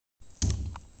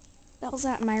Belle's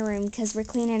at my room because we're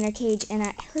cleaning her cage, and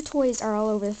her toys are all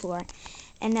over the floor.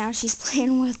 And now she's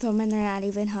playing with them, and they're not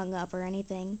even hung up or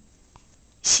anything.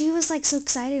 She was like so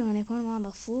excited when I put them on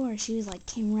the floor. She was like,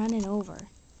 came running over.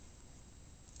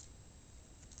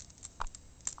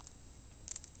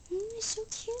 It's so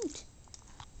cute.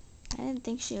 I didn't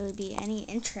think she would be any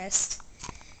interest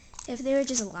if they were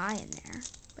just lying there,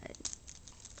 but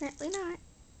apparently not.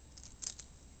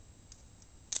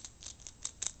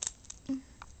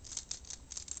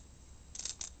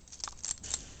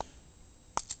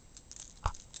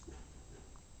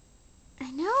 I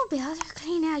know, Belle, you're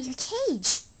cleaning out your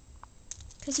cage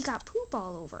because you got poop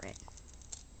all over it.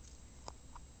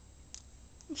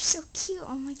 You're so cute.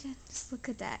 Oh my goodness, look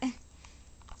at that.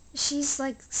 She's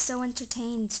like so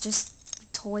entertained, just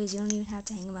with toys. You don't even have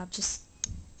to hang them up, just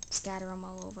scatter them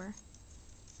all over.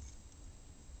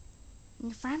 And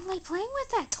you're finally playing with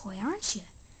that toy, aren't you?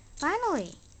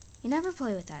 Finally. You never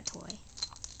play with that toy.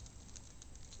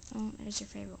 Oh, there's your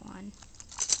favorite one.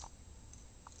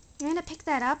 You're gonna pick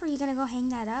that up, or are you gonna go hang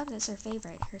that up? That's her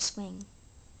favorite, her swing.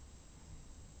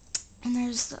 And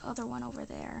there's the other one over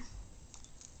there.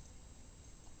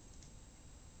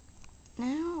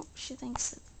 Now she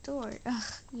thinks the door.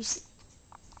 Ugh, you see.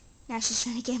 Now she's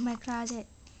trying to get in my closet.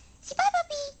 See, bye bye.